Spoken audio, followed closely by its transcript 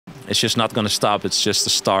It's just not going to stop. It's just a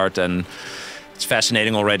start, and it's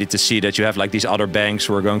fascinating already to see that you have like these other banks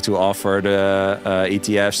who are going to offer the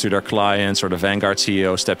ETFs to their clients, or the Vanguard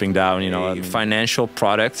CEO stepping down. A financial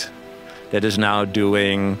product that is now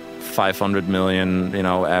doing 500 million,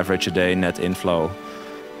 average a day net inflow.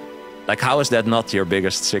 Like, how is that not your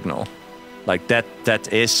biggest signal? Like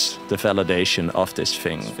that is the validation of this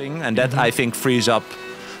thing. And that, I think, frees up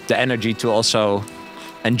the energy to also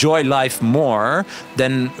enjoy life more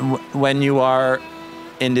than when you are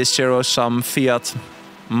in this zero-sum fiat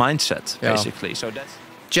mindset, basically. So that's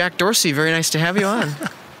Jack Dorsey, very nice to have you on.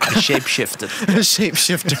 Shapeshifted.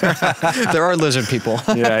 Shapeshifter. There are lizard people.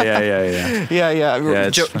 Yeah.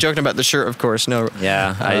 Joking about the shirt, of course. No.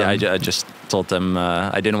 Yeah, I just told them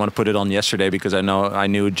I didn't want to put it on yesterday because I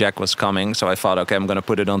knew Jack was coming. So I thought, okay, I'm going to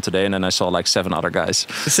put it on today. And then I saw like 7 other guys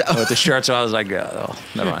with the shirt. So I was like, oh,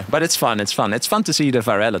 never mind. But it's fun. It's fun. It's fun to see the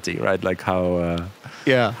virality, right? Like how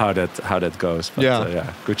that goes.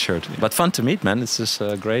 But, good shirt. But fun to meet, man. This is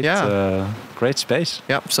a great space.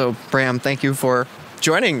 Yep. So Bram, thank you for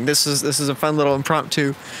joining. This is a fun little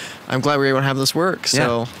impromptu. I'm glad we were able to have this work.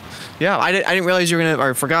 So I didn't realize you were gonna,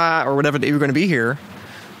 or forgot or whatever, that you were gonna be here,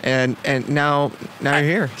 and now you're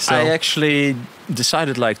here. So I actually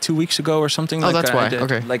decided like 2 weeks ago or something. Oh, that's why.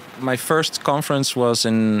 Okay. Like my first conference was a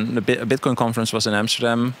Bitcoin conference was in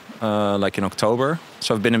Amsterdam, like in October.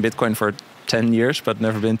 So I've been in Bitcoin for 10 years, but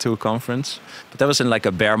never been to a conference. But that was in like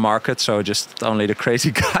a bear market, so just only the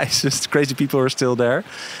crazy guys, just crazy people are still there.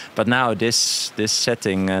 But now this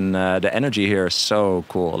setting and the energy here is so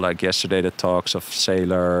cool. Like yesterday, the talks of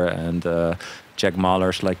Saylor and Jack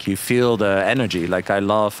Mallers, like you feel the energy. Like I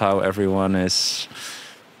love how everyone is,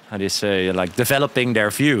 how do you say, like developing their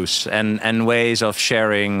views and ways of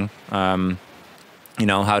sharing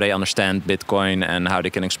how they understand Bitcoin and how they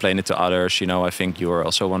can explain it to others. I think you are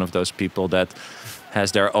also one of those people that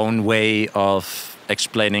has their own way of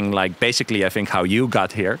explaining, like basically, I think how you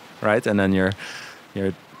got here, right? And then you're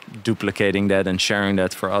duplicating that and sharing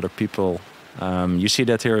that for other people. You see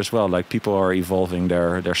that here as well. Like people are evolving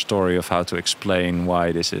their story of how to explain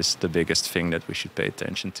why this is the biggest thing that we should pay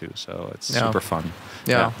attention to. So it's super fun.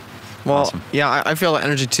 Yeah. Well, awesome. I feel that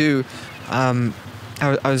energy too.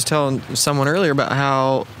 I was telling someone earlier about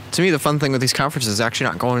how, to me, the fun thing with these conferences is actually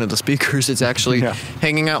not going to the speakers. It's actually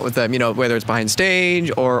hanging out with them, whether it's behind stage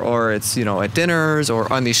or it's, at dinners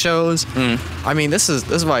or on these shows. I mean, this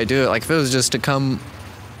is why I do it. Like, if it was just to come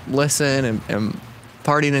listen and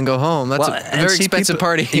party and go home, that's a very expensive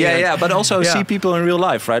party. Yeah, but also see people in real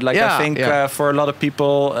life, right? Like, I think for a lot of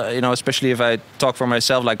people, especially if I talk for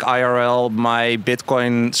myself, like IRL, my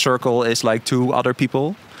Bitcoin circle is like 2 other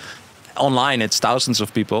people. Online, it's thousands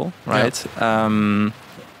of people, right?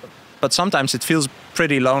 But sometimes it feels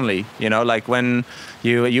pretty lonely, like when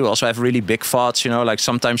you also have really big thoughts, like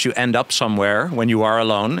sometimes you end up somewhere when you are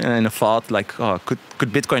alone in a thought, like, oh,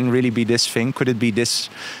 could Bitcoin really be this thing? Could it be this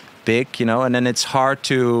big, And then it's hard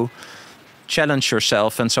to challenge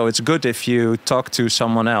yourself. And so it's good if you talk to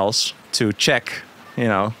someone else to check,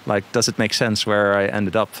 like, does it make sense where I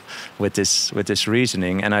ended up with this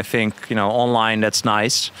reasoning? And I think, online that's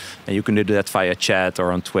nice, and you can do that via chat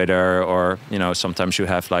or on Twitter, or sometimes you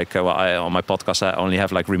have like on my podcast I only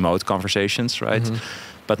have like remote conversations, right?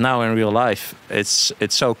 But now in real life, it's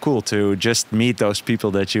so cool to just meet those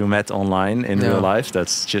people that you met online in real life.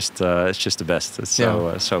 That's just it's just the best. It's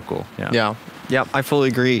so cool. Yeah, I fully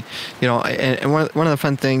agree. And one of the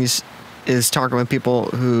fun things is talking with people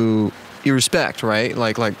who you respect, right?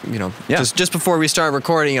 Like just before we started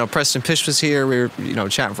recording, Preston Pish was here. We were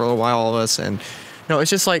chatting for a little while, all of us, and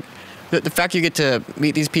it's just like the fact you get to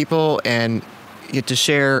meet these people and you get to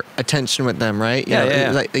share attention with them, right?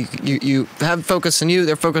 Like you have focus on you,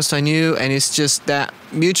 they're focused on you, and it's just that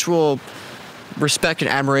mutual respect and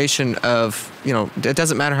admiration of, it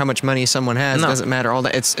doesn't matter how much money someone has, it doesn't matter all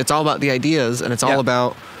that. It's all about the ideas, and it's all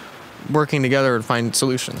about working together to find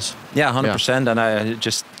solutions. 100%. And I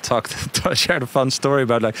just shared a fun story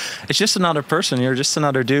about, like, it's just another person. You're just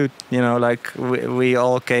another dude. Like we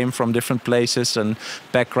all came from different places and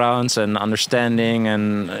backgrounds and understanding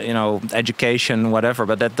and education, whatever.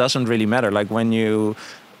 But that doesn't really matter. Like when you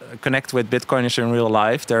connect with Bitcoiners in real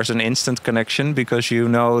life, there's an instant connection because you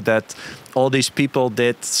know that all these people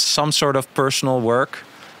did some sort of personal work,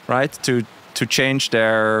 right? To change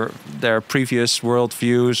their previous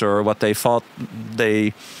worldviews or what they thought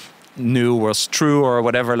they knew was true or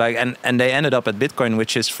whatever, like, and they ended up at Bitcoin,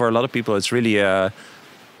 which is, for a lot of people, it's really a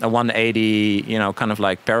 180, kind of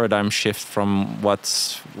like paradigm shift from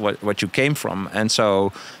what you came from. And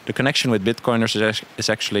so the connection with Bitcoiners is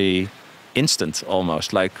actually instant,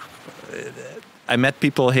 almost. Like I met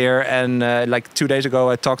people here, and like 2 days ago,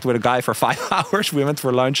 I talked with a guy for 5 hours. We went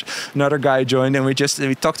for lunch. Another guy joined, and we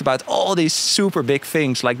talked about all these super big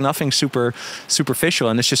things, like nothing super superficial.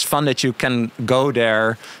 And it's just fun that you can go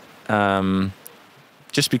there,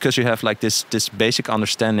 just because you have like this basic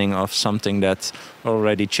understanding of something that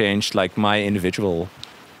already changed like my individual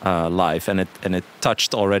life, and it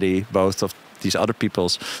touched already both of these other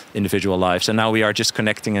people's individual lives, and now we are just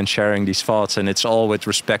connecting and sharing these thoughts, and it's all with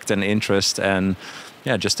respect and interest, and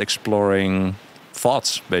just exploring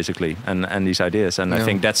thoughts basically, and these ideas. And I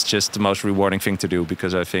think that's just the most rewarding thing to do,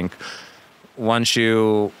 because I think once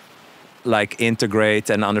you like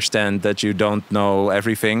integrate and understand that you don't know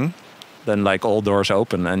everything, then like all doors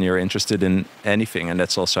open and you're interested in anything. And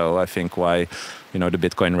that's also, I think, why the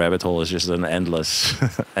Bitcoin rabbit hole is just an endless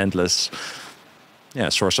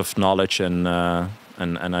source of knowledge and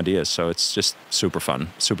ideas. So it's just super fun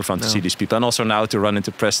to see these people, and also now to run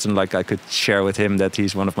into Preston. Like I could share with him that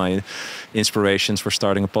he's one of my inspirations for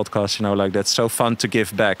starting a podcast. Like that's so fun to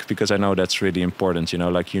give back, because I know that's really important.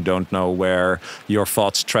 Like you don't know where your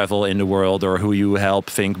thoughts travel in the world, or who you help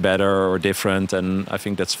think better or different, and I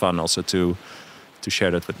think that's fun also to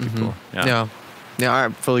share that with people. Yeah, I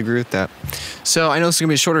fully agree with that. So I know it's gonna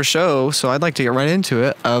be a shorter show, so I'd like to get right into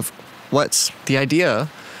it. Of what's the idea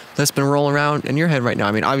that's been rolling around in your head right now?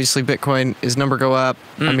 I mean, obviously Bitcoin is number go up.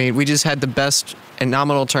 I mean, we just had the best, in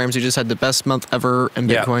nominal terms, we just had the best month ever in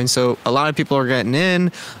Bitcoin. So a lot of people are getting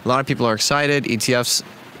in, a lot of people are excited. ETFs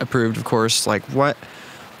approved, of course. Like what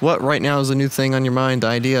right now is the new thing on your mind, the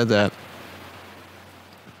idea that...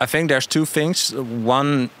 I think there's two things.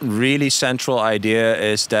 One really central idea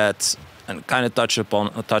is that, and kind of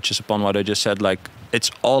touches upon what I just said, like it's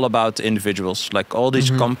all about individuals. Like all these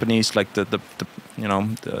companies, like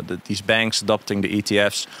these banks adopting the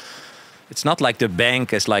ETFs. It's not like the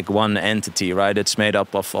bank is like one entity, right? It's made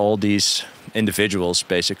up of all these individuals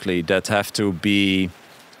basically that have to be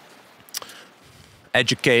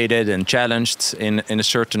educated and challenged in a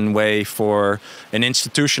certain way for an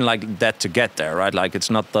institution like that to get there, right? Like it's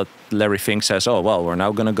not that Larry Fink says, oh, well, we're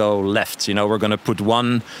now going to go left. We're going to put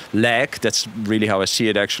one leg. That's really how I see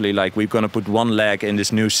it, actually. Like we're going to put one leg in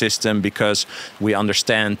this new system because we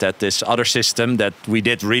understand that this other system that we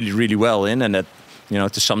did really, really well in, and that,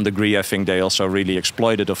 to some degree, I think they also really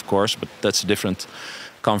exploited, of course, but that's a different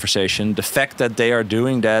conversation. The fact that they are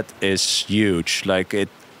doing that is huge. Like it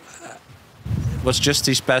was just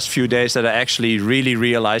these past few days that I actually really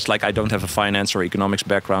realized, like I don't have a finance or economics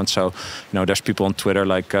background, so there's people on Twitter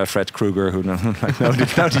like Fred Krueger who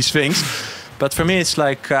know these things. But for me, it's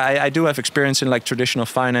like I do have experience in like traditional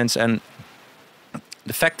finance, and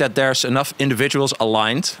the fact that there's enough individuals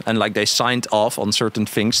aligned and like they signed off on certain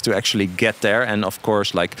things to actually get there, and of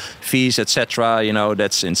course like fees, etc.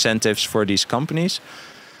 That's incentives for these companies.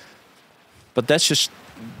 But that's just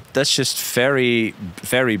very,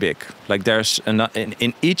 very big. Like there's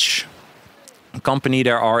in each company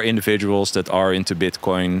there are individuals that are into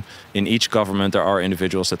Bitcoin. In each government there are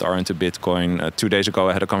individuals that are into Bitcoin. 2 days ago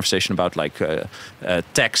I had a conversation about like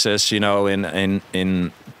taxes.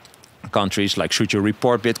 In countries, like should you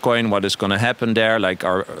report Bitcoin? What is going to happen there? Like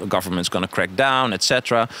our government's going to crack down,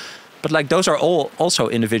 etc. But like those are all also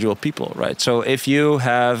individual people, right? So if you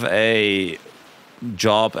have a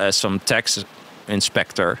job as some tax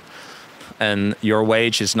inspector and your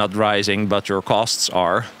wage is not rising but your costs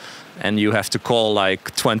are, and you have to call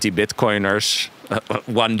like 20 Bitcoiners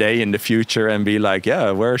one day in the future and be like,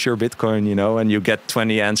 yeah, where's your Bitcoin, and you get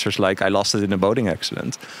 20 answers like I lost it in a boating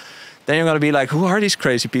accident, then you're going to be like, who are these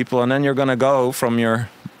crazy people? And then you're going to go from your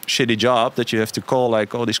shitty job that you have to call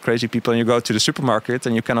like all these crazy people, and you go to the supermarket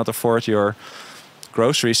and you cannot afford your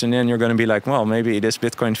groceries, and then you're going to be like, well, maybe this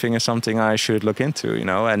Bitcoin thing is something I should look into,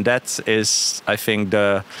 and that is, I think,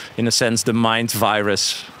 in a sense, the mind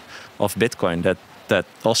virus of Bitcoin, that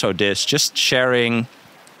also this, just sharing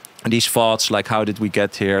these thoughts, like how did we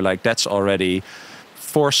get here, like that's already,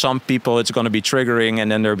 for some people it's going to be triggering, and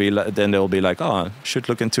then they'll be like, oh, I should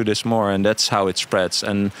look into this more, and that's how it spreads.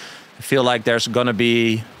 And I feel like there's going to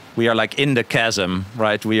be, we are like in the chasm,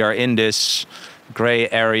 right? We are in this gray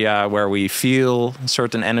area where we feel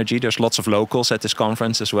certain energy. There's lots of locals at this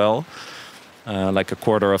conference as well. Like a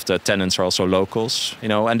quarter of the attendants are also locals,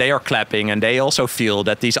 and they are clapping, and they also feel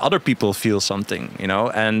that these other people feel something,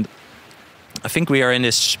 and I think we are in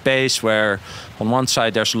this space where on one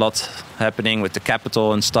side there's a lot happening with the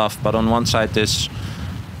capital and stuff, but on one side there's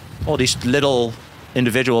all these little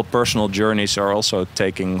individual personal journeys are also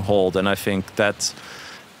taking hold, and I think that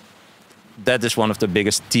is one of the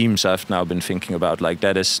biggest themes I've now been thinking about. Like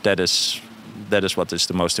that is that is what is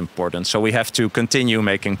the most important. So we have to continue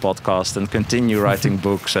making podcasts and continue writing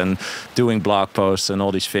books and doing blog posts and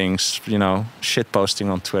all these things, you know, shit posting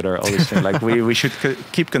on Twitter, all these things. Like we should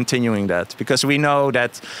keep continuing that, because we know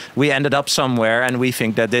that we ended up somewhere and we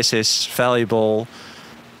think that this is valuable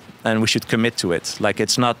and we should commit to it. Like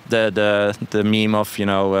it's not the meme of, you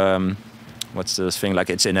know, what's this thing, like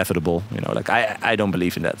it's inevitable, you know, like I don't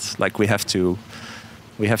believe in that. Like we have to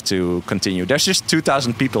continue. There's just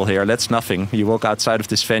 2,000 people here. That's nothing. You walk outside of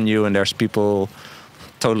this venue and there's people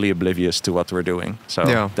totally oblivious to what we're doing. So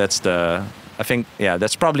I think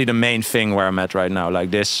that's probably the main thing where I'm at right now.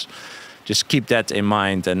 Like this, just keep that in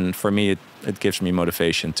mind. And for me, it gives me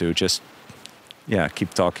motivation to just,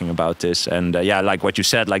 keep talking about this. And like what you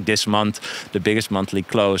said, like this month, the biggest monthly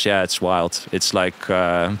close, it's wild. It's like,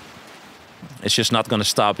 it's just not going to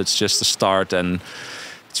stop. It's just a start. And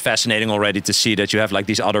it's fascinating already to see that you have like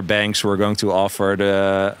these other banks who are going to offer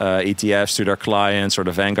the ETFs to their clients, or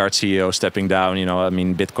the Vanguard CEO stepping down. You know, I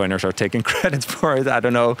mean, Bitcoiners are taking credit for it. I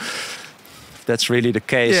don't know if that's really the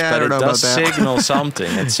case, but it does signal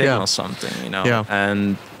something. It signals something, you know,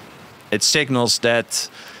 and it signals that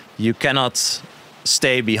you cannot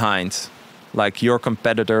stay behind. Like your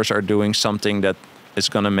competitors are doing something that is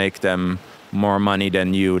going to make them more money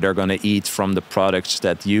than you. They're going to eat from the products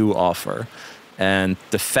that you offer. And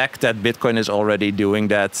the fact that Bitcoin is already doing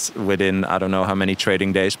that within, I don't know how many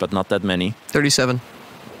trading days, but not that many. 37.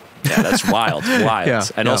 Yeah, that's wild.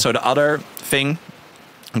 And also the other thing,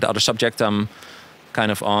 the other subject I'm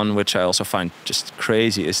kind of on, which I also find just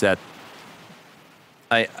crazy, is that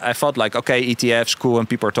I thought like, okay, ETFs, cool, and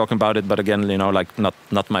people are talking about it, but again, you know, like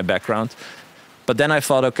not my background. But then I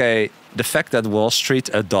thought, okay, the fact that Wall Street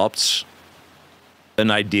adopts an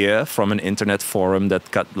idea from an internet forum that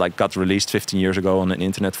got released 15 years ago on an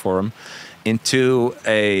internet forum into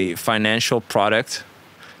a financial product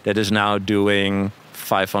that is now doing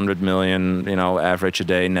 500 million, you know, average a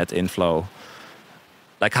day net inflow.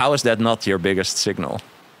 Like, how is that not your biggest signal?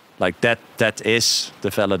 Like that is the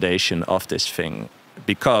validation of this thing,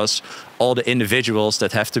 because all the individuals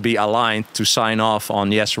that have to be aligned to sign off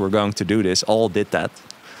on, yes, we're going to do this, all did that.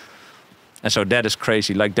 And so that is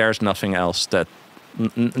crazy. Like there's nothing else that,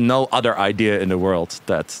 no other idea in the world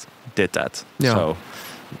that did that. Yeah. So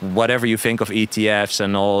whatever you think of ETFs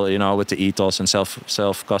and all, you know, with the ethos and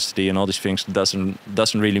self custody and all these things, doesn't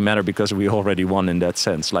really matter, because we already won in that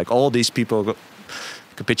sense. Like all these people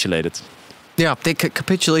capitulated. Yeah,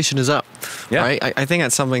 capitulation is up. Yeah. Right. I think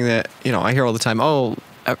that's something that, you know, I hear all the time. Oh,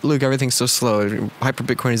 Luke, everything's so slow. Hyper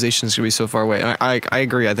Bitcoinization is going to be so far away. And I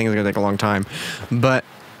agree. I think it's going to take a long time. But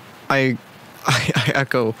I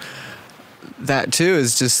echo that too.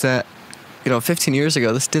 Is just that, you know, 15 years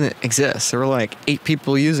ago, this didn't exist. There were like 8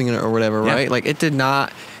 people using it or whatever, right? Like it did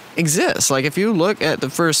not exist. Like if you look at the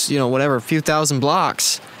first, you know, whatever, few thousand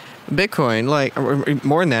blocks, Bitcoin, like, or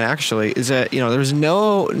more than that actually, is that, you know, there's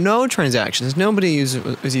no transactions. Nobody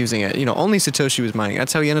was using it. You know, only Satoshi was mining.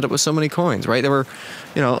 That's how he ended up with so many coins, right? There were,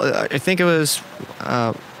 you know, I think it was,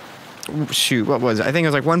 what was it? I think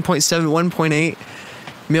it was like 1.7, 1.8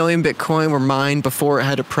 million Bitcoin were mined before it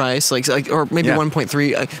had a price, like or maybe 1.3.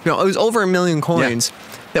 You know, it was over 1 million coins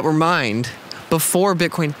that were mined before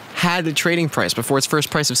Bitcoin had a trading price, before its first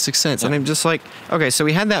price of 6 cents. And I'm just like, okay, so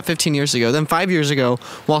we had that 15 years ago. Then 5 years ago,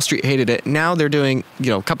 Wall Street hated it. Now they're doing,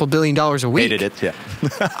 you know, a couple $1 billion a week. Hated it,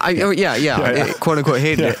 quote unquote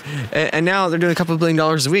hated it. And now they're doing a couple $1 billion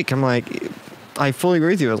a week. I'm like, I fully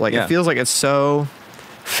agree with you. Like, it feels like it's so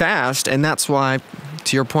fast, and that's why,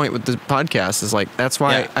 to your point with the podcast, is like, that's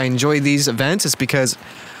why I enjoy these events, is because,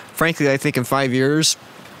 frankly, I think in 5 years,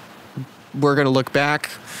 we're going to look back,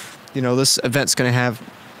 you know, this event's going to have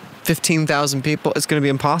 15,000 people. It's going to be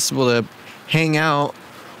impossible to hang out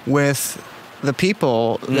with the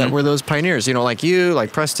people that were those pioneers, you know, like you,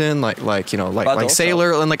 like Preston, like you know, like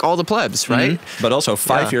Sailor, and like all the plebs, right? But also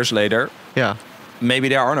 5 years later, maybe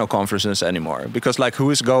there are no conferences anymore, because like, who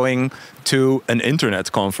is going to an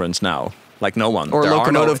internet conference now? Like no one. Or a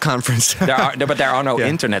locomotive conference. But there are no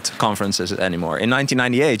internet conferences anymore. In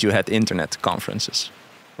 1998, you had internet conferences,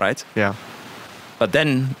 right? Yeah. But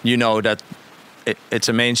then you know that it's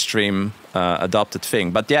a mainstream adopted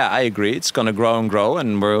thing. But yeah, I agree. It's going to grow and grow,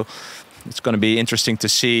 and it's going to be interesting to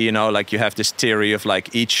see. You know, like you have this theory of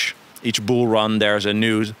like each bull run, there's a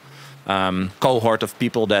new cohort of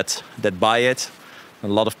people that buy it. A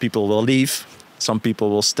lot of people will leave. Some people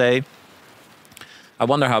will stay. I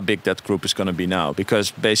wonder how big that group is going to be now, because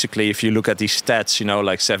basically if you look at these stats, you know,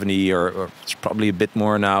 like 70 or it's probably a bit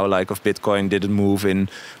more now, like of Bitcoin didn't move in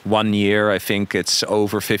 1 year. I think it's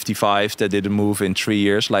over 55 that didn't move in 3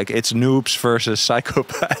 years. Like it's noobs versus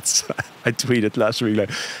psychopaths. I tweeted last week.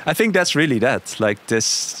 Like, I think that's really that. Like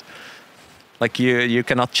this, like you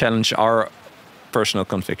cannot challenge our personal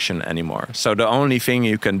conviction anymore. So the only thing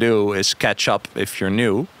you can do is catch up if you're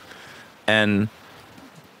new, and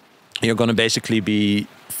you're going to basically be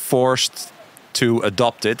forced to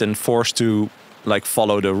adopt it and forced to like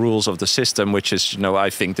follow the rules of the system, which is, you know, I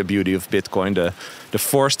think the beauty of Bitcoin, the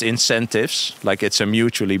forced incentives. Like it's a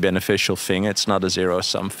mutually beneficial thing. It's not a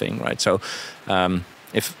zero-sum thing, right? So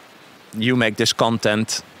if you make this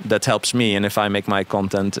content, that helps me, and if I make my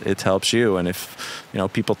content, it helps you. And if, you know,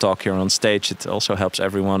 people talk here on stage, it also helps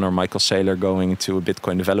everyone. Or Michael Saylor going to a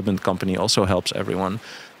Bitcoin development company also helps everyone.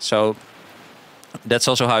 So that's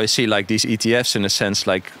also how I see like these ETFs in a sense.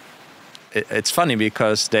 Like it's funny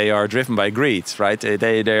because they are driven by greed, right?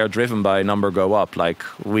 They are driven by number go up, like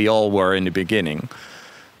we all were in the beginning.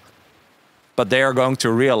 But they are going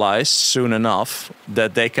to realize soon enough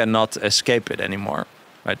that they cannot escape it anymore,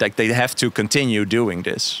 right? Like they have to continue doing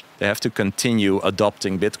this. They have to continue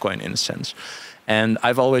adopting Bitcoin in a sense. And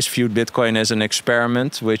I've always viewed Bitcoin as an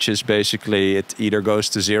experiment, which is basically it either goes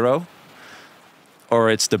to zero or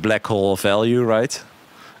it's the black hole of value, right?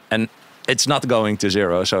 And it's not going to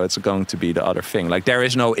zero, so it's going to be the other thing. Like there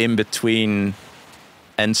is no in-between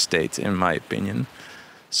end state, in my opinion.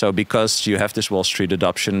 So because you have this Wall Street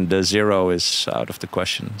adoption, the zero is out of the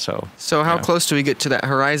question. So how close do we get to that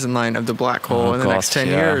horizon line of the black hole in the next 10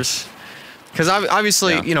 years? Because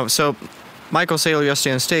obviously, you know, so Michael Saylor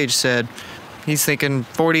yesterday on stage said he's thinking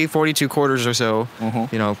 40, 42 quarters or so.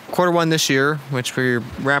 You know, Q1 this year, which we're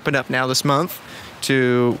wrapping up now this month,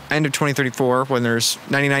 to end of 2034 when there's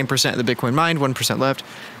 99% of the Bitcoin mined, 1% left.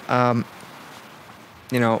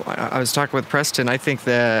 You know, I was talking with Preston. I think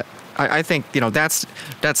that I think, you know, that's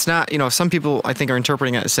not, you know, some people I think are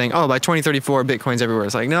interpreting it as saying, oh, by 2034 Bitcoin's everywhere.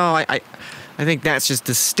 It's like, no, I think that's just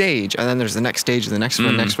the stage, and then there's the next stage and the next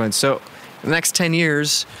one, next one. So the next 10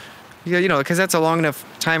 years, you know, because that's a long enough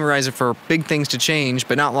time horizon for big things to change,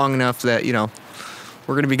 but not long enough that, you know,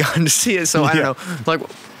 we're going to be gone to see it. So I don't know, like,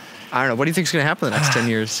 I don't know. What do you think is going to happen in the next 10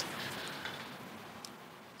 years?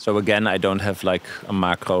 So again, I don't have like a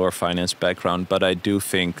macro or finance background, but I do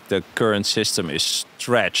think the current system is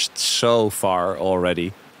stretched so far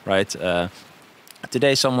already, right?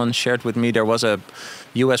 Today, someone shared with me there was a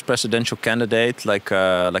U.S. presidential candidate, like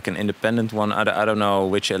an independent one. I don't know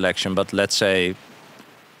which election, but let's say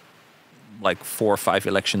like 4 or 5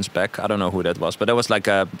 elections back. I don't know who that was, but that was like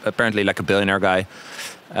apparently like a billionaire guy.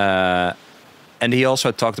 And he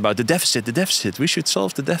also talked about the deficit. We should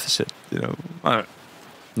solve the deficit. You know,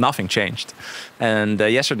 nothing changed. And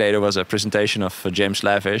yesterday there was a presentation of James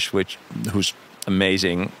Lavish, who's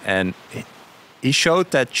amazing, and he showed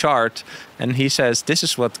that chart, and he says this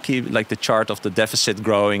is what like the chart of the deficit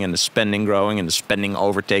growing and the spending growing and the spending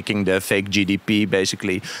overtaking the fake GDP,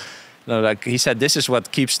 basically. You know, like he said, this is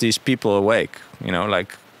what keeps these people awake. You know,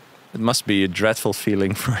 like it must be a dreadful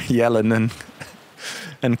feeling for Yellen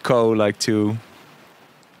and co, like to.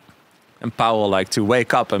 And Powell, like to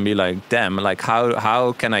wake up and be like, damn, like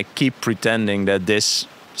how can I keep pretending that this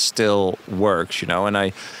still works, you know? And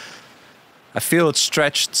I feel it's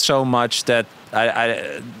stretched so much that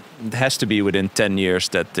it has to be within 10 years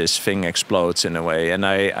that this thing explodes in a way. And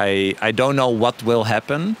I don't know what will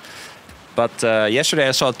happen. But yesterday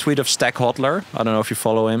I saw a tweet of Stack Hodler. I don't know if you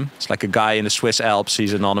follow him. It's like a guy in the Swiss Alps.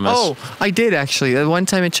 He's anonymous. Oh, I did actually. The one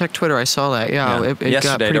time I checked Twitter, I saw that. Yeah. It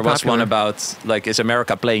yesterday there was popular. one about, like, is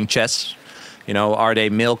America playing chess? You know, are they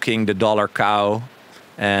milking the dollar cow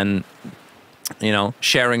and, you know,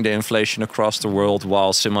 sharing the inflation across the world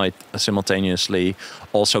while simultaneously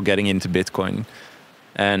also getting into Bitcoin?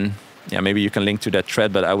 And yeah, maybe you can link to that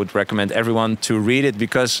thread, but I would recommend everyone to read it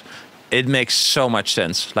because it makes so much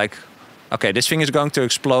sense. Like, okay, this thing is going to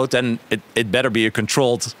explode, and it better be a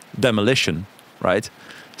controlled demolition, right?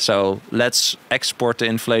 So let's export the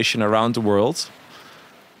inflation around the world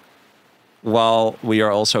while we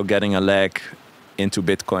are also getting a leg into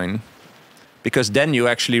Bitcoin. Because then you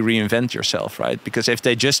actually reinvent yourself, right? Because if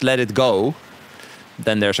they just let it go,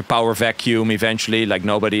 then there's a power vacuum eventually, like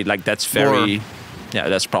nobody, like that's very, war. Yeah,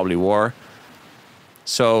 that's probably war.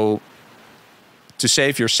 So to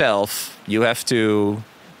save yourself, you have to,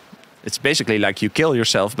 it's basically like you kill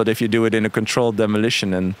yourself, but if you do it in a controlled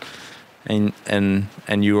demolition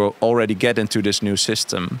and you already get into this new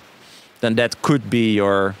system, then that could be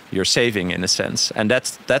your saving in a sense. And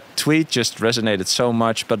that tweet just resonated so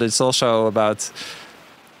much, but it's also about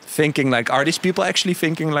thinking like, are these people actually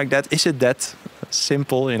thinking like that? Is it that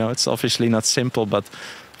simple? You know, it's obviously not simple, but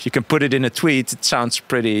if you can put it in a tweet, it sounds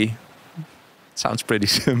pretty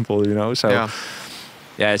simple, you know? So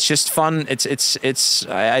yeah, it's just fun.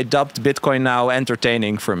 I dubbed Bitcoin now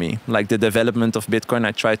entertaining for me. Like the development of Bitcoin,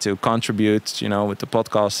 I try to contribute, you know, with the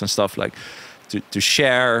podcast and stuff, like to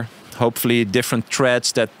share hopefully different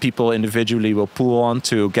threads that people individually will pull on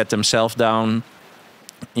to get themselves down,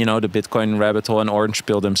 you know, the Bitcoin rabbit hole and orange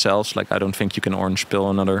pill themselves. Like I don't think you can orange pill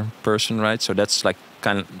another person, right? So that's like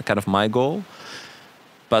kind of my goal.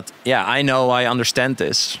 But yeah, I understand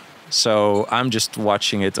this. So I'm just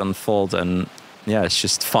watching it unfold, and yeah, it's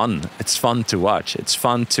just fun. It's fun to watch. It's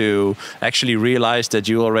fun to actually realize that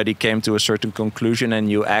you already came to a certain conclusion and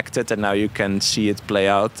you acted, and now you can see it play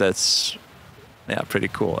out. That's pretty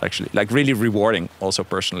cool actually. Like really rewarding also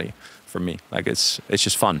personally for me. Like it's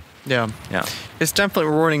just fun. Yeah. It's definitely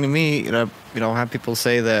rewarding to me. You know, have people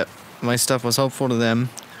say that my stuff was helpful to them,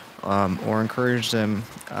 or encouraged them.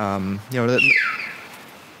 You know,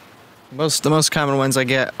 the most common ones I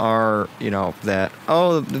get are, you know, that,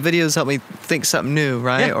 oh, the videos help me think something new,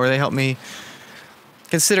 right? Yeah. Or they help me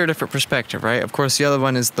consider a different perspective, right? Of course, the other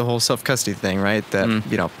one is the whole self-custody thing, right? That,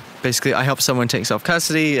 you know, basically I help someone take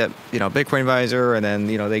self-custody at, you know, Bitcoin Advisor, and then,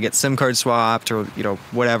 you know, they get SIM card swapped or, you know,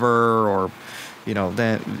 whatever, or, you know,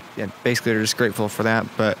 then basically they're just grateful for that.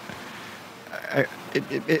 But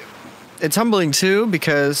it's humbling too,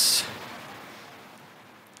 because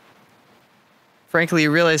frankly,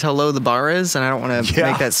 you realize how low the bar is, and I don't want to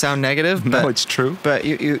make that sound negative. But, no, it's true. But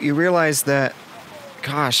you realize that,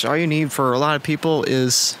 gosh, all you need for a lot of people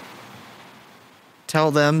is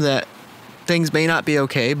tell them that things may not be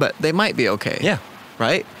okay, but they might be okay. Yeah.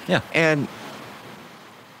 Right? Yeah. And,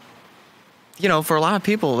 you know, for a lot of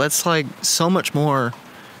people, that's like so much more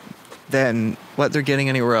than what they're getting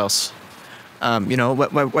anywhere else. You know,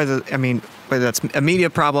 whether that's a media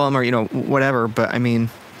problem or, you know, whatever, but I mean,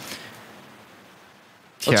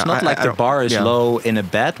 well, it's not like the bar is low in a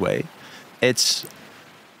bad way. It's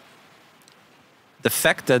the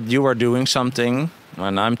fact that you are doing something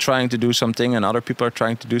and I'm trying to do something and other people are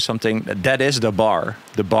trying to do something. That is the bar.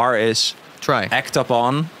 The bar is act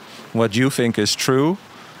upon what you think is true.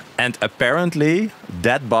 And apparently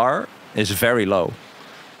that bar is very low.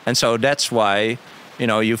 And so that's why, you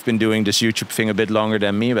know, you've been doing this YouTube thing a bit longer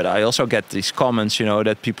than me. But I also get these comments, you know,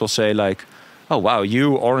 that people say like, oh, wow,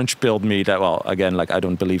 you orange pilled me. That, well, again, like I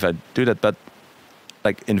don't believe I do that, but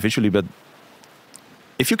like individually. But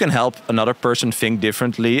if you can help another person think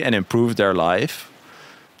differently and improve their life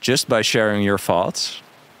just by sharing your thoughts,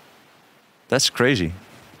 that's crazy.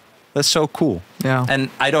 That's so cool. Yeah. And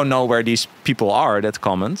I don't know where these people are that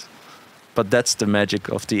comment, but that's the magic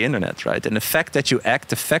of the internet, right? And the fact that you act,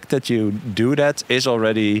 the fact that you do that is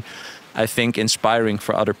already, I think, inspiring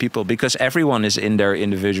for other people, because everyone is in their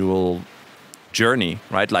individual journey,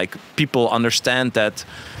 right? Like people understand that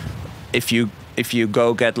if you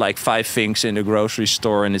go get like 5 things in the grocery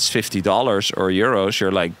store and it's $50 or euros,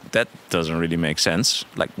 you're like, that doesn't really make sense.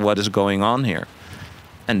 Like, what is going on here?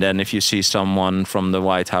 And then if you see someone from the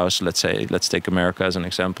White House, let's take America as an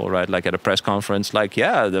example, right? Like at a press conference, like,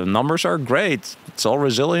 yeah, the numbers are great. It's all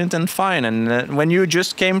resilient and fine. And when you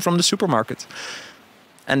just came from the supermarket.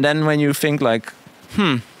 And then when you think like,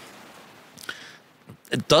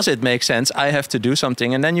 does it make sense? I have to do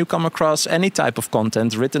something. And then you come across any type of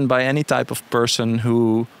content written by any type of person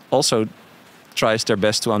who also tries their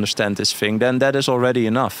best to understand this thing, then that is already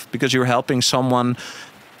enough, because you're helping someone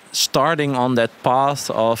starting on that path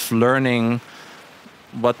of learning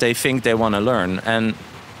what they think they want to learn. And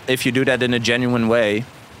if you do that in a genuine way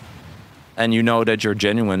and you know that you're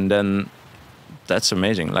genuine, then that's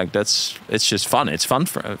amazing. Like it's just fun. It's fun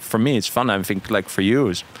for me. It's fun. I think like for you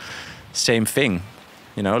is same thing.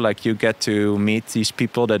 You know, like you get to meet these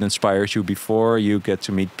people that inspired you before. You get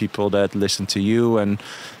to meet people that listen to you and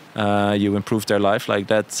you improve their life like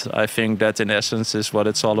that. I think that in essence is what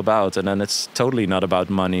it's all about. And then it's totally not about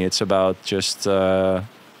money. It's about just,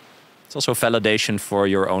 it's also validation for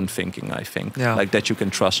your own thinking, I think. Yeah. Like that you can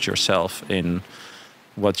trust yourself in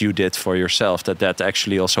what you did for yourself, that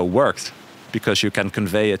actually also worked, because you can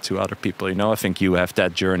convey it to other people. You know, I think you have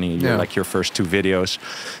that journey. Yeah. Like your first 2 videos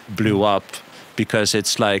blew up because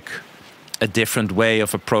it's like a different way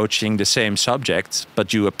of approaching the same subject,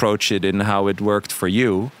 but you approach it in how it worked for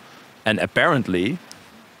you. And apparently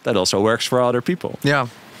that also works for other people. Yeah.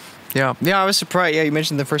 Yeah. Yeah. I was surprised. Yeah. You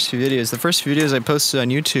mentioned the first few videos. The first few videos I posted on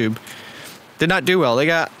YouTube did not do well. They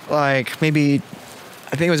got like maybe,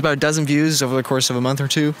 I think it was about 12 views over the course of a month or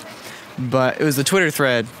 2. but it was the Twitter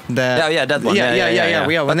thread that. Yeah, that one. Yeah.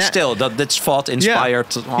 But still, that's thought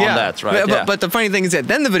inspired on that, right? But the funny thing is that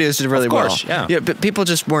then the videos did really well. Yeah. But people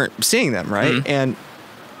just weren't seeing them, right? Mm-hmm. And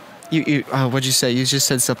you what'd you say? You just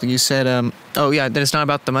said something. You said, that it's not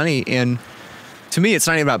about the money. And to me, it's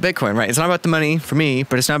not even about Bitcoin, right? It's not about the money for me,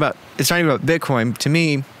 but it's not even about Bitcoin. To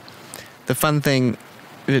me, the fun thing,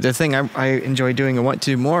 the thing I enjoy doing and want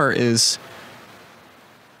to do more is.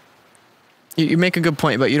 You make a good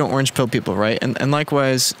point, but you don't orange pill people, right? And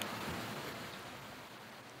likewise,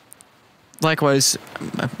 I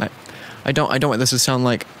don't want this to sound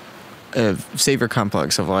like a savior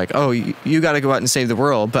complex of like, oh, you got to go out and save the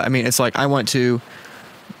world. But I mean, it's like I want to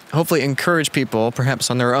hopefully encourage people,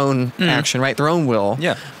 perhaps on their own action, right, their own will,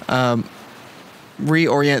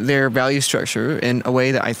 reorient their value structure in a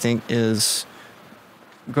way that I think is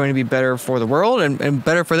going to be better for the world and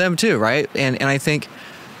better for them too, right? And I think.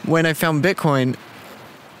 When I found Bitcoin,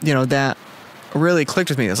 that really clicked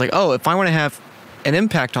with me. It's like, oh, if I want to have an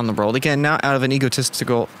impact on the world, again, not out of an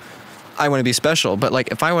egotistical, I want to be special, but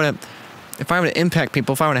like if I want to impact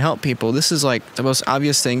people, if I want to help people, this is like the most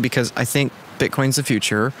obvious thing because I think Bitcoin's the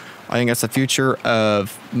future. I think that's the future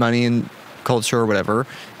of money and culture or whatever.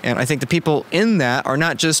 And I think the people in that are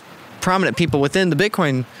not just prominent people within the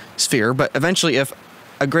Bitcoin sphere, but eventually if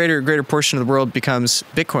a greater portion of the world becomes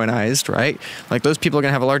Bitcoinized, right? Like those people are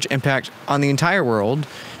going to have a large impact on the entire world.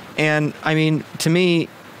 And I mean, to me,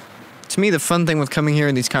 the fun thing with coming here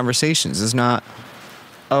in these conversations is not,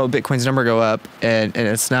 oh, Bitcoin's number go up, and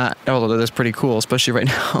it's not, although that's pretty cool, especially right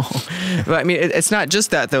now. But I mean, it's not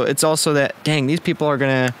just that though. It's also that, dang, these people are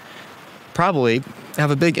going to probably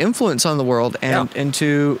have a big influence on the world, and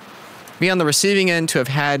to be on the receiving end, to have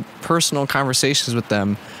had personal conversations with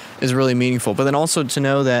them is really meaningful. But then also to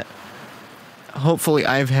know that hopefully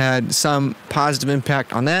I've had some positive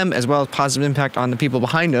impact on them as well as positive impact on the people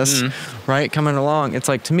behind us, right, coming along. It's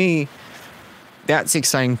like, to me, that's the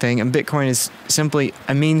exciting thing. And Bitcoin is simply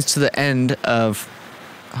a means to the end of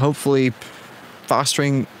hopefully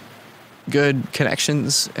fostering good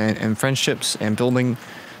connections and friendships and building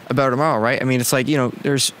a better tomorrow, right? I mean, it's like,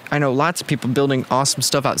 I know lots of people building awesome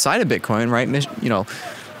stuff outside of Bitcoin, right?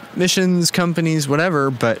 Missions, companies,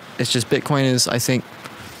 whatever, but it's just Bitcoin is, I think,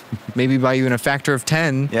 maybe by even a factor of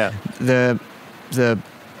 10, the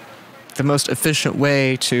most efficient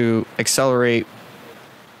way to accelerate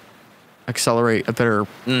a better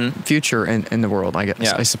future in the world, I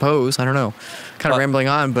guess. I suppose. I don't know. Kind of rambling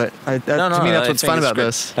on, but to me that's what's fun about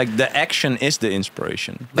this. Like the action is the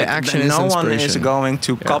inspiration. The action is inspiration. No one is going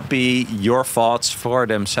to copy your thoughts for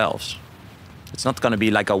themselves. It's not going to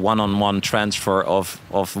be like a one-on-one transfer of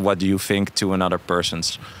what you think to another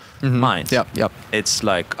person's mind. Yep. It's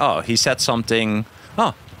like, oh, he said something.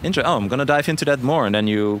 I'm going to dive into that more, and then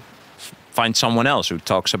you find someone else who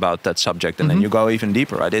talks about that subject, and then you go even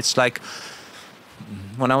deeper, right? It's like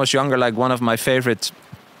when I was younger, like one of my favorite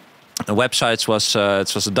websites was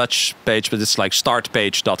it was a Dutch page, but it's like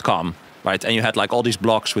startpage.com, right? And you had like all these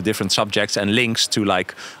blogs with different subjects and links to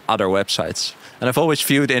like other websites. And I've always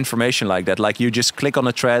viewed information like that. Like you just click on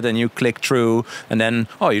a thread and you click through, and then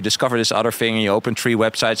you discover this other thing, and you open 3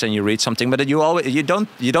 websites and you read something. But you don't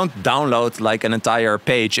download like an entire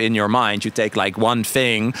page in your mind. You take like one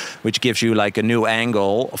thing which gives you like a new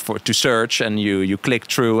angle to search, and you click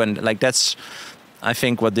through, and like that's, I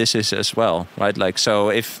think, what this is as well, right? Like, so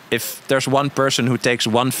if there's one person who takes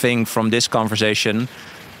one thing from this conversation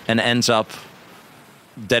and ends up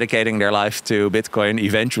dedicating their life to Bitcoin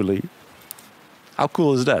eventually, how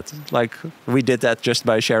cool is that? Like, we did that just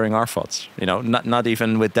by sharing our thoughts, not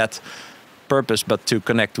even with that purpose, but to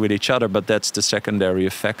connect with each other. But that's the secondary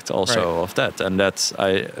effect also of that. And that's,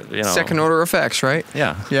 second order effects, right?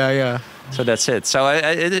 Yeah. So that's it. So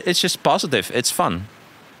it's just positive. It's fun.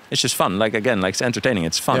 It's just fun. Like, again, like it's entertaining.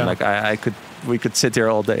 It's fun. Like we could sit here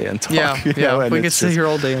all day and talk. We could sit here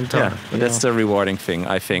all day and talk. Yeah, that's the rewarding thing,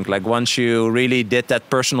 I think. Like once you really did that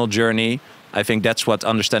personal journey, I think that's what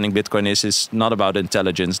understanding Bitcoin is. Is not about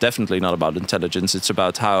intelligence. Definitely not about intelligence. It's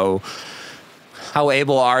about how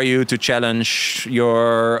able are you to challenge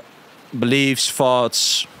your beliefs,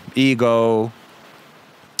 thoughts, ego,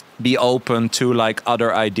 be open to like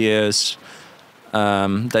other ideas,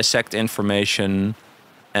 dissect information,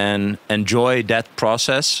 and enjoy that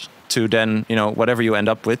process to then, whatever you end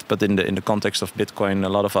up with. But in the context of Bitcoin, a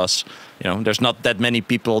lot of us, there's not that many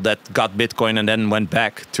people that got Bitcoin and then went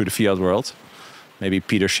back to the fiat world. Maybe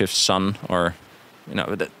Peter Schiff's son, or,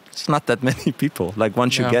 it's not that many people. Like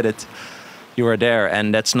once you get it, you are there.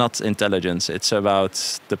 And that's not intelligence. It's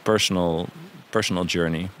about the personal personal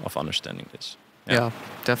journey of understanding this. Yeah,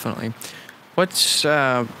 definitely. What's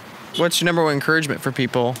what's your number one encouragement for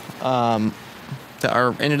people that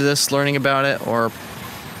are into this, learning about it, or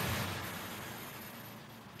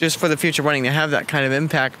just for the future wanting to have that kind of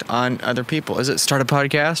impact on other people? Is it start a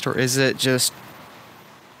podcast, or is it just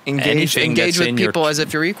engage with people as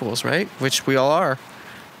if you're equals, right? Which we all are.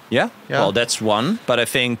 Yeah. Well, that's one. But I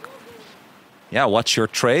think, what's your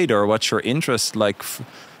trade or what's your interest? Like,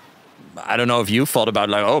 I don't know if you thought about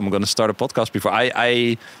like, I'm going to start a podcast before.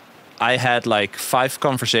 I had like 5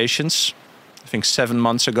 conversations, I think 7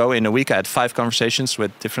 months ago. In a week, I had 5 conversations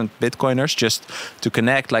with different Bitcoiners just to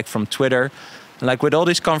connect, like from Twitter. And like with all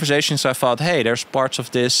these conversations, I thought, hey, there's parts of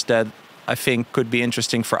this that I think could be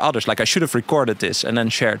interesting for others. Like I should have recorded this and then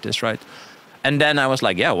shared this, right? And then I was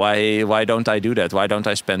like, why don't I do that? Why don't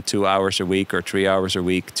I spend 2 hours a week or 3 hours a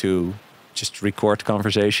week to just record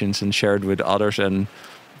conversations and share it with others? And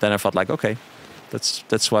then I thought like, okay,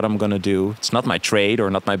 that's what I'm going to do. It's not my trade or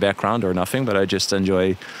not my background or nothing, but I just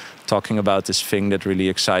enjoy talking about this thing that really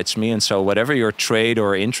excites me. And so whatever your trade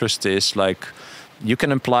or interest is, like you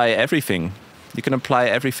can apply everything. You can apply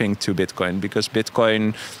everything to Bitcoin because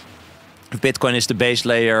Bitcoin is the base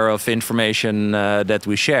layer of information that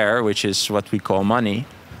we share, which is what we call money.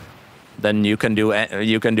 Then you can do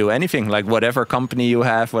anything. Like whatever company you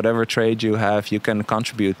have, whatever trade you have, you can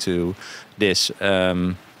contribute to this.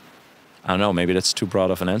 I don't know. Maybe that's too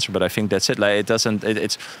broad of an answer, but I think that's it. Like it doesn't.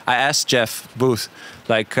 It's. I asked Jeff Booth,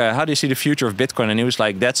 like, how do you see the future of Bitcoin? And he was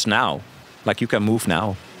like, that's now. Like you can move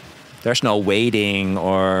now. There's no waiting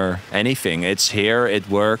or anything. It's here. It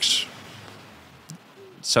works.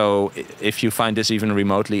 So if you find this even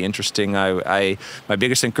remotely interesting, my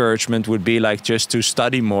biggest encouragement would be like just to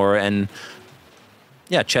study more and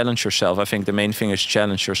challenge yourself. I think the main thing is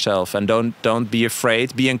challenge yourself and don't be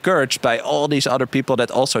afraid. Be encouraged by all these other people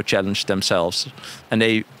that also challenged themselves and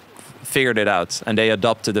they figured it out and they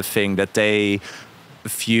adopted a thing that they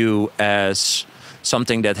view as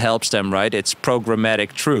something that helps them, right? It's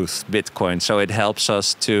programmatic truth, Bitcoin. So it helps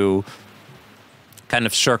us to kind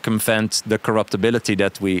of circumvent the corruptibility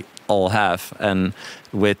that we all have. And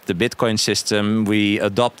with the Bitcoin system, we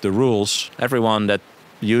adopt the rules. Everyone that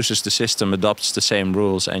uses the system adopts the same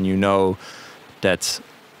rules, and you know that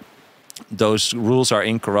those rules are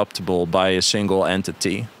incorruptible by a single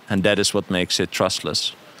entity, and that is what makes it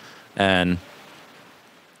trustless. And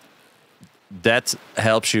that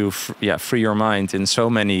helps you free your mind in so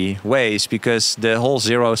many ways, because the whole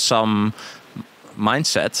zero-sum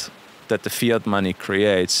mindset that the fiat money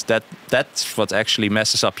creates, that's what actually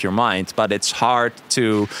messes up your mind. But it's hard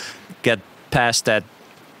to get past that,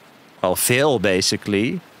 fail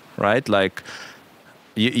basically, right? Like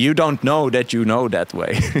you don't know that you know that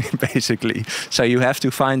way, basically. So you have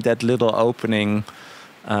to find that little opening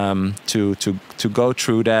to go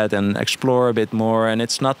through that and explore a bit more. And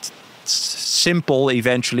it's not simple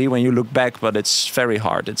eventually when you look back, but it's very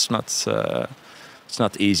hard. It's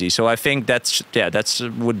not easy. So I think that's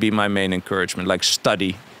would be my main encouragement. Like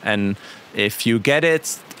study, and if you get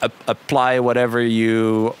it, apply whatever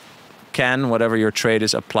you can, whatever your trade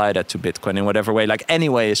is, apply that to Bitcoin in whatever way. Like any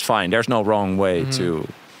way is fine. There's no wrong way to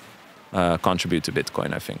contribute to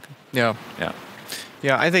Bitcoin, I think. Yeah.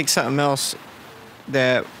 I think something else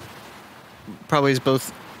that probably is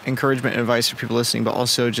both encouragement and advice for people listening, but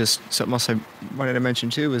also just something else I wanted to mention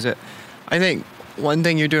too, is that I think one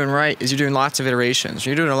thing you're doing right is you're doing lots of iterations.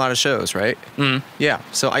 You're doing a lot of shows, right? Mm. Yeah.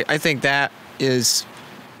 So I think that is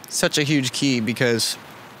such a huge key, because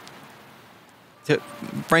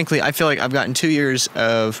frankly, I feel like I've gotten 2 years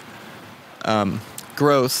of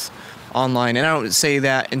growth online. And I don't say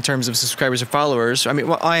that in terms of subscribers or followers. I mean,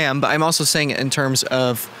 well, I am, but I'm also saying it in terms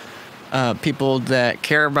of people that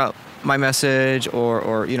care about my message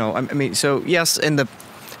or I mean, so yes, in the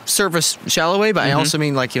surface shallow way, but I also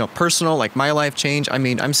mean like, personal, like my life change. I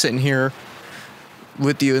mean, I'm sitting here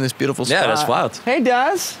with you in this beautiful spot. Yeah, that's wild. Hey,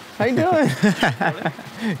 Daz. How you doing?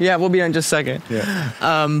 Yeah, we'll be on in just a second.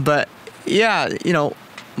 Yeah. But yeah,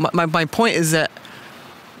 my point is that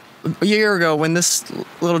a year ago when this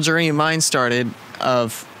little journey of mine started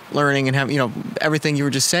of learning and having, everything you were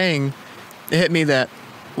just saying, it hit me that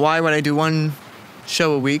why would I do one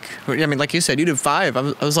show a week? I mean, like you said, you did 5. I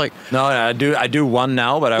was like, no, I do one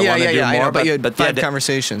now, but I want to do more. But you had 5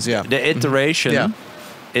 conversations. Yeah, the iteration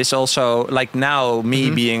is also like now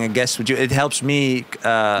me being a guest with you. It helps me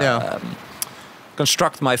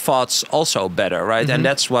construct my thoughts also better, right? And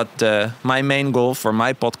that's what my main goal for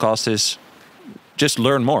my podcast is: just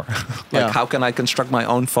learn more. How can I construct my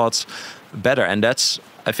own thoughts better? And that's,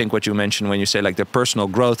 I think, what you mentioned when you say like the personal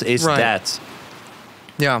growth is that.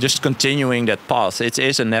 Yeah. Just continuing that path. It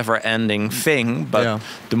is a never-ending thing, but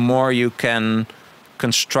the more you can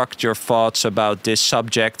construct your thoughts about this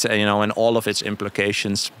subject, you know, and all of its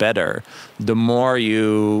implications better, the more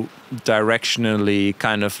you directionally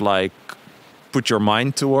kind of like put your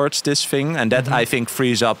mind towards this thing. And that I think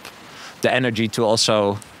frees up the energy to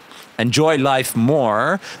also enjoy life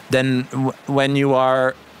more than when you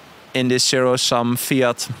are in this zero-sum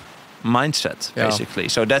fiat mindset, basically.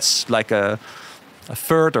 So that's like a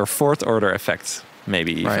third or fourth order effect,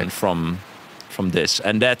 maybe even from this.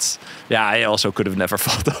 And that's, I also could have never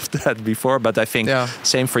thought of that before, but I think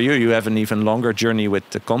same for you. You have an even longer journey with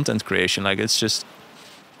the content creation. Like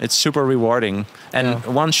it's super rewarding. And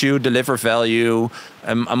once you deliver value,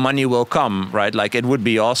 money will come, right? Like it would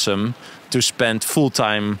be awesome to spend full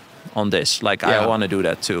time on this. Like I want to do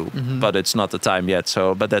that too, but it's not the time yet.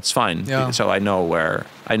 So, but that's fine. So I know where,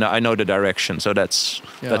 I know the direction. So that's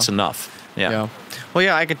enough. Yeah.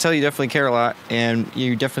 Well, I can tell you definitely care a lot, and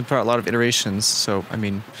you definitely put out a lot of iterations. So, I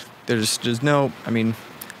mean, there's no, I mean,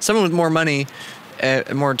 someone with more money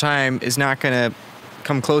and more time is not going to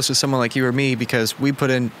come close to someone like you or me, because we put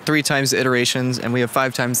in 3 times the iterations and we have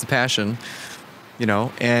 5 times the passion, you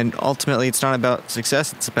know, and ultimately it's not about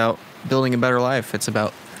success. It's about building a better life. It's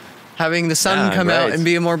about having the sun come out and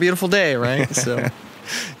be a more beautiful day, right? So.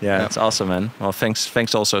 It's awesome, man. Well,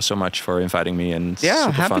 thanks also so much for inviting me, and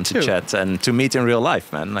super fun to chat and to meet in real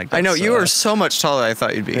life, man. Like I know you are so much taller than I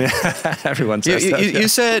thought you'd be. Everyone says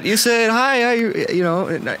that. You said hi, you know,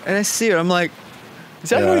 and I see it. I'm like, is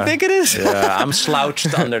that what we think it is? I'm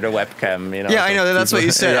slouched under the webcam, you know. Yeah, I know that's what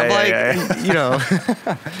you said. I'm like, you know.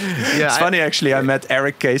 It's funny actually. I met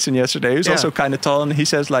Eric Kaysen yesterday, who's also kind of tall, and he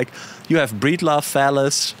says like, you have Breedlove,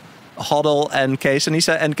 Vallis, Hoddle and Kaysen.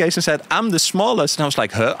 Kaysen said, I'm the smallest. And I was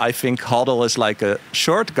like, I think Hoddle is like a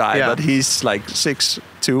short guy, but he's like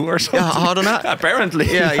 6'2" or something. Yeah, Hoddle not. Apparently.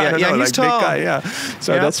 Yeah, he's like tall. Big guy,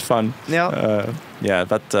 So that's fun. Yeah.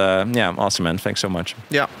 But awesome, man. Thanks so much.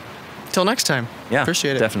 Yeah. Till next time. Yeah.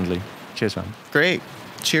 Appreciate it. Definitely. Cheers, man. Great.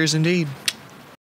 Cheers indeed.